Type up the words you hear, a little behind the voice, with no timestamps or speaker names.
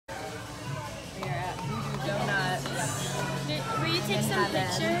take some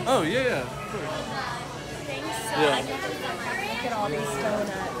pictures? Oh, yeah, of course. Thanks. Yeah. Look at all these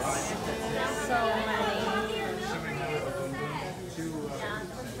donuts. So many.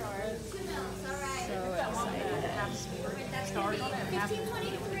 So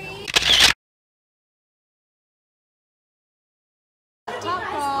excited. Top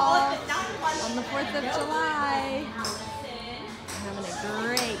ball on the 4th of July. I'm having a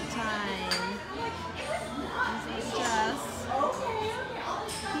great time. This is Jess.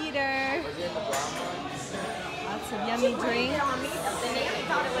 Peter. Lots of yummy drinks. Great time.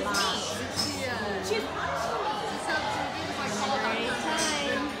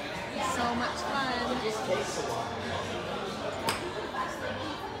 So much fun.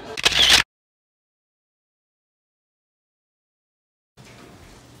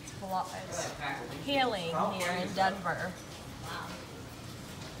 It's hailing here in Denver.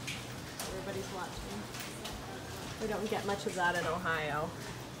 Everybody's watching. We don't get much of that in Ohio.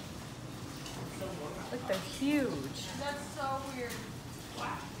 Look, they're huge. That's so weird.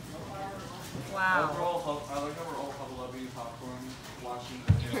 Wow. I like how we're all huddled up eating popcorn, watching.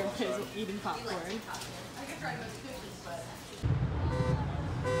 Everybody's eating popcorn.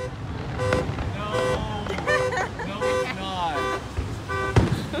 No, it's not.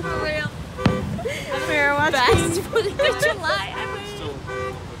 For real. We are watching July.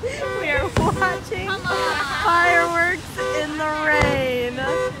 We are watching fireworks in the rain.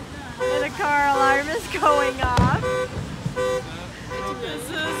 And a car alarm is going off. This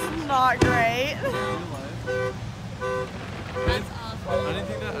is not great. That's awful. I didn't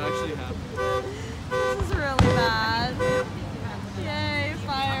think that actually happened. This is really bad. Yay,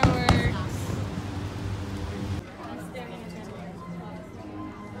 fireworks.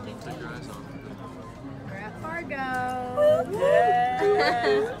 Take your eyes off. We're at Fargo.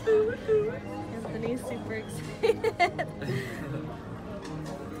 Anthony's super excited.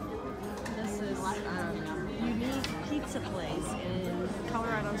 This is unique pizza place in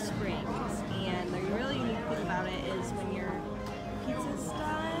Colorado Springs, and the really unique thing about it is when your pizza's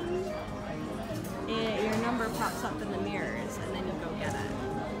done, your number pops up in the mirrors, and then you go get it.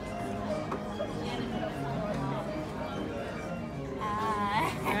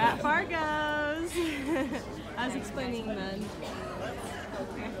 We're at Fargo's. I was explaining then.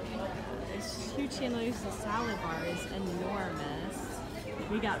 This huge chandeliers, the salad bar is enormous.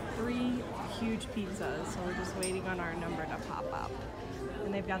 We got 3 huge pizzas, so we're just waiting on our number to pop up.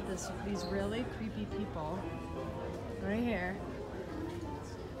 And they've got these really creepy people right here.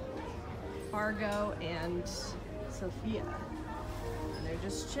 Fargo and Sophia. And they're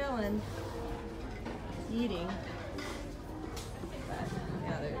just chilling, eating. But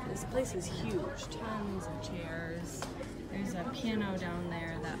yeah, this place is huge. Tons of chairs. There's a piano down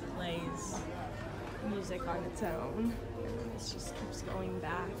there that plays music on its own. And this just keeps going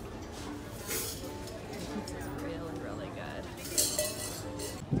back. The pizza's really, really good.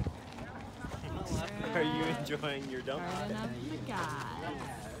 Are you enjoying your dump? Garden of the Gods.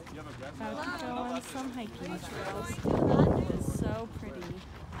 About to go on some hiking trails. It is so pretty.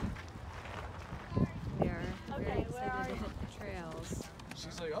 We are very excited to hit the trails.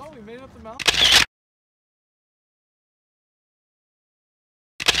 She's like, oh, we made it up the mountain.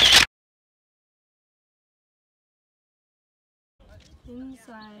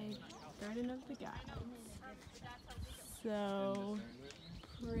 Inside Garden of the Gods. So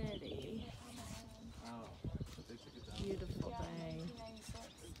pretty. Beautiful day.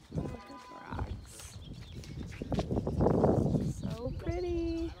 Look at the rocks. So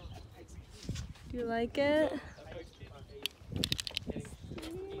pretty. Do you like it?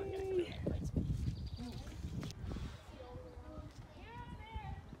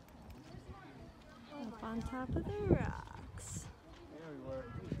 Up on top of the rocks. There we were.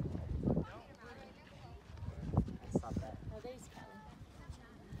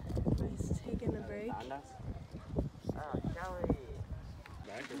 He's taking a break.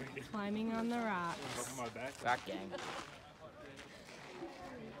 Climbing on the rocks. Back gang.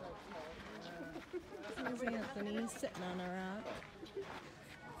 There's Anthony sitting on a rock.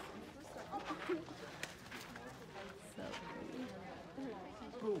 So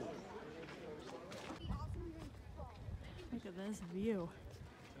pretty. Look at this view.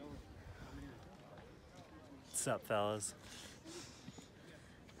 What's up, fellas?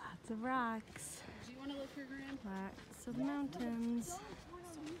 Lots of rocks. Do you want to look for Graham? Lots of mountains.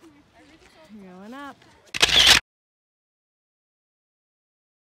 Going up.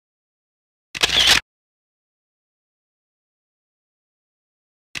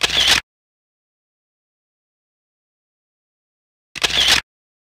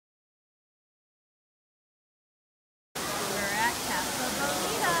 We're at Casa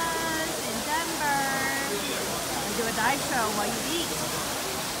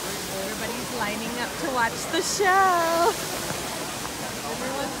the show.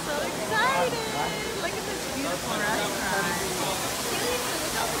 Everyone's so excited. Look at this beautiful restaurant.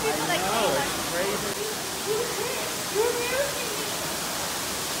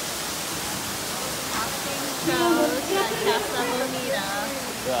 Shows at Casa Bonita.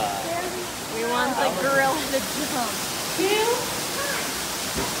 We want the gorilla to jump.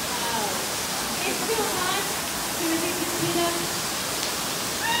 It's too hot. Can we make this meet up?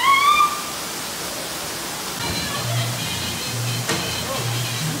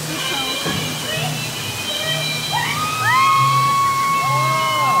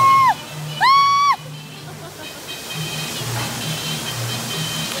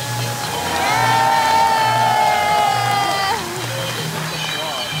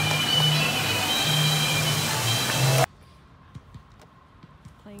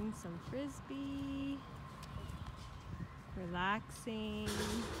 Playing some frisbee, relaxing,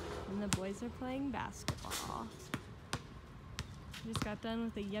 and the boys are playing basketball. We just got done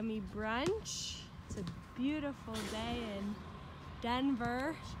with a yummy brunch. It's a beautiful day in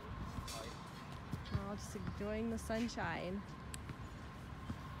Denver. We're all just enjoying the sunshine.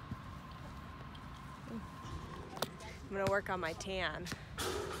 I'm gonna work on my tan.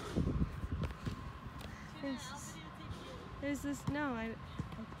 There's this,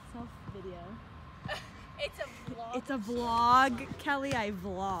 self video. It's a vlog. It's a vlog. Kelly, I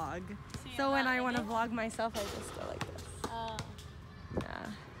vlog. So when I want to vlog myself, I just go like this.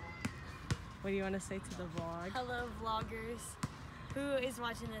 Yeah. What do you want to say to the vlog? Hello, vloggers. Who is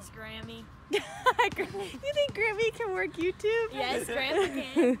watching this, Grammy? You think Grammy can work YouTube? Yes, Grammy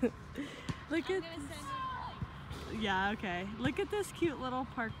can. Look I'm at. gonna send Yeah, okay. Look at this cute little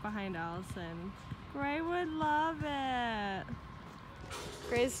park behind Allison. Gray would love it.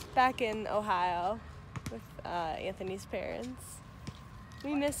 Gray's back in Ohio with Anthony's parents.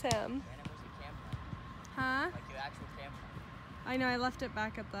 We miss him. Huh? Like your actual camera. I know, I left it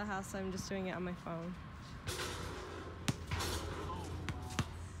back at the house, so I'm just doing it on my phone.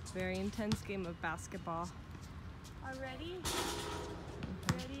 It's a very intense game of basketball. already.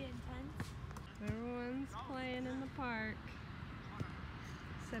 Ready and tense. Everyone's playing in the park.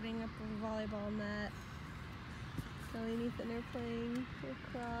 Setting up a volleyball net. Kelly and Ethan are playing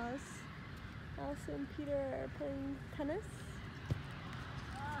lacrosse. Allison and Peter are playing tennis.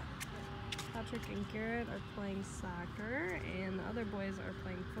 Patrick and Garrett are playing soccer, and the other boys are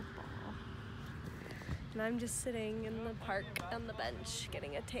playing football. And I'm just sitting in the park on the bench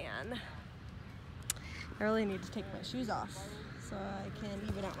getting a tan. I really need to take my shoes off so I can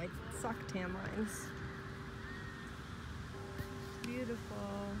even out my sock tan lines.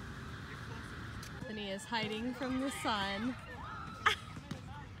 Beautiful. Anthony is hiding from the sun.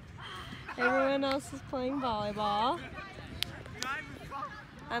 Everyone else is playing volleyball.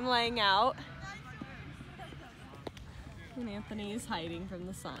 I'm laying out. And Anthony is hiding from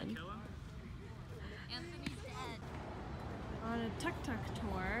the sun. Anthony's dead. On a tuk-tuk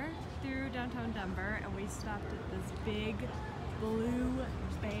tour through downtown Denver, and we stopped at this big blue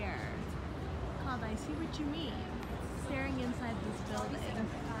bear called I See What You Mean, staring inside this building.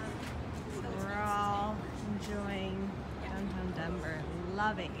 So we're all enjoying downtown Denver,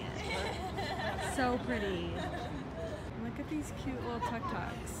 loving it. So pretty. Look at these cute little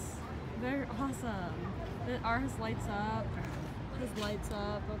tuk-tuks. They're awesome. Ours lights up. This lights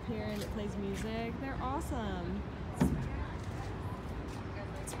up here and it plays music. They're awesome.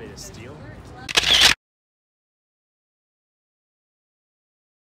 It's made of steel.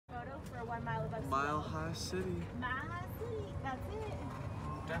 Photo for 1 mile above sea Mile level. High City. Mile High City. That's it.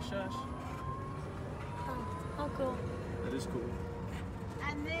 Dash dash. Oh, cool. That is cool.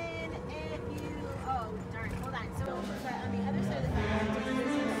 And then if you, oh darn, hold on. So on the other side of the highway, there's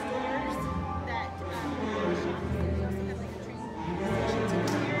these stores that they also have like a train station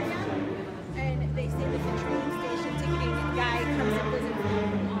ticket area, and they say that the train station ticketing guy comes and visits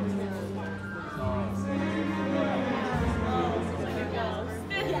them also.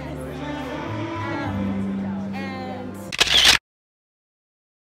 Yes. And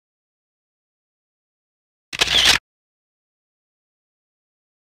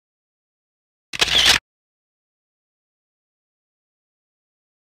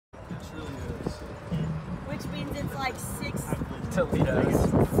This really is. which means it's like six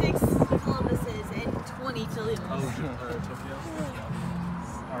Toledo's. Columbuses and 20 Toledos. Oh, Tokyo?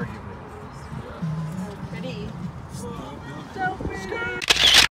 Arguably. Pretty. So pretty.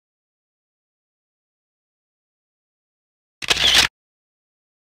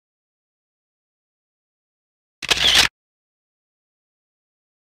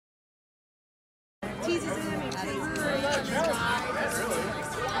 Cheese is in me.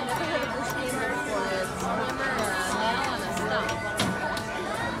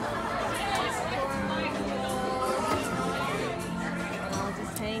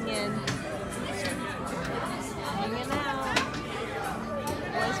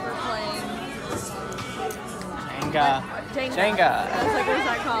 Jenga. Jenga. Jenga. I was like, what is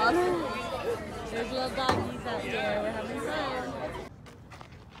that called? There's little doggies out here. We're having fun.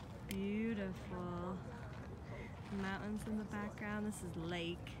 Beautiful. Mountains in the background. This is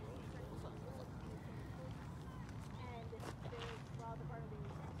lake.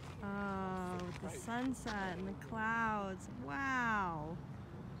 Oh, the sunset and the clouds. Wow.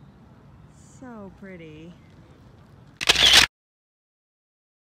 So pretty.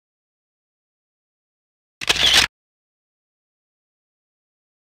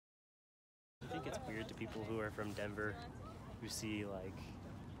 I think it's weird to people who are from Denver who see like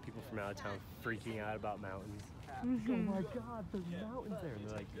people from out of town freaking out about mountains. Mm-hmm. Oh my god, there's mountains there. And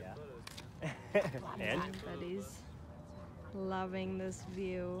they're like, yeah. And? Everybody's loving this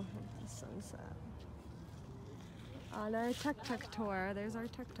view of the sunset. On our tuk-tuk tour, there's our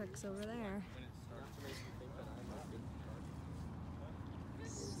tuk-tuks over there.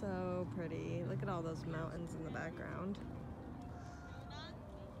 So pretty. Look at all those mountains in the background.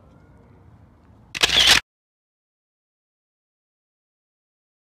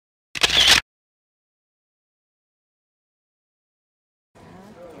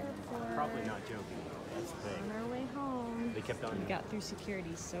 Probably not joking though, that's the thing. On our way home. They kept on. We got through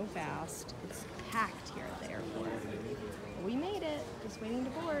security so fast. It's packed here at the airport. We made it. Just waiting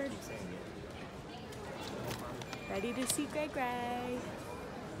to board. Ready to see Gray Gray.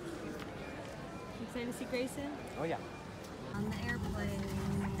 Excited to see Grayson? Oh yeah. On the airplane.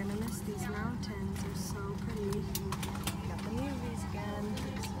 I'm gonna miss these mountains. They're so pretty. Got the movies again.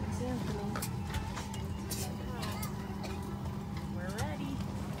 Shannon and Anthony. We're ready.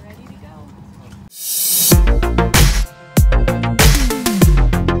 We're ready to go.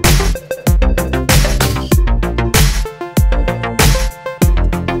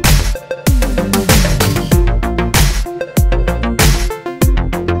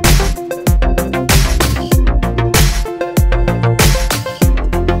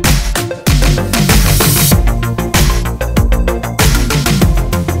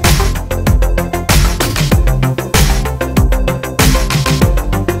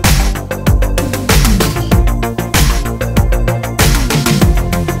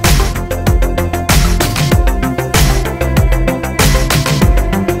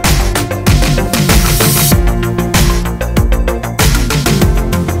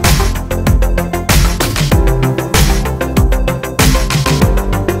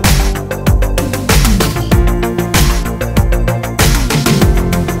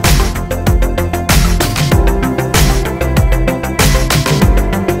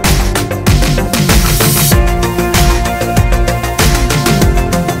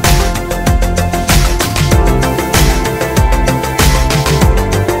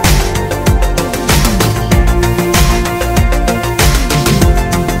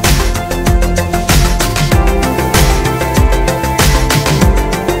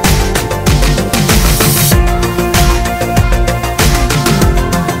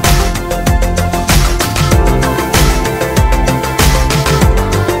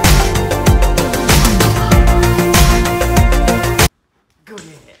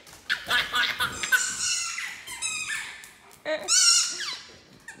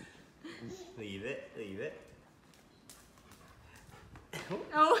 Leave it, leave it.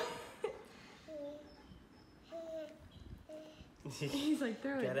 Oh. He's like,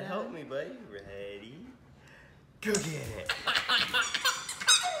 throw it Gotta down. help me, buddy. Ready? Go get it.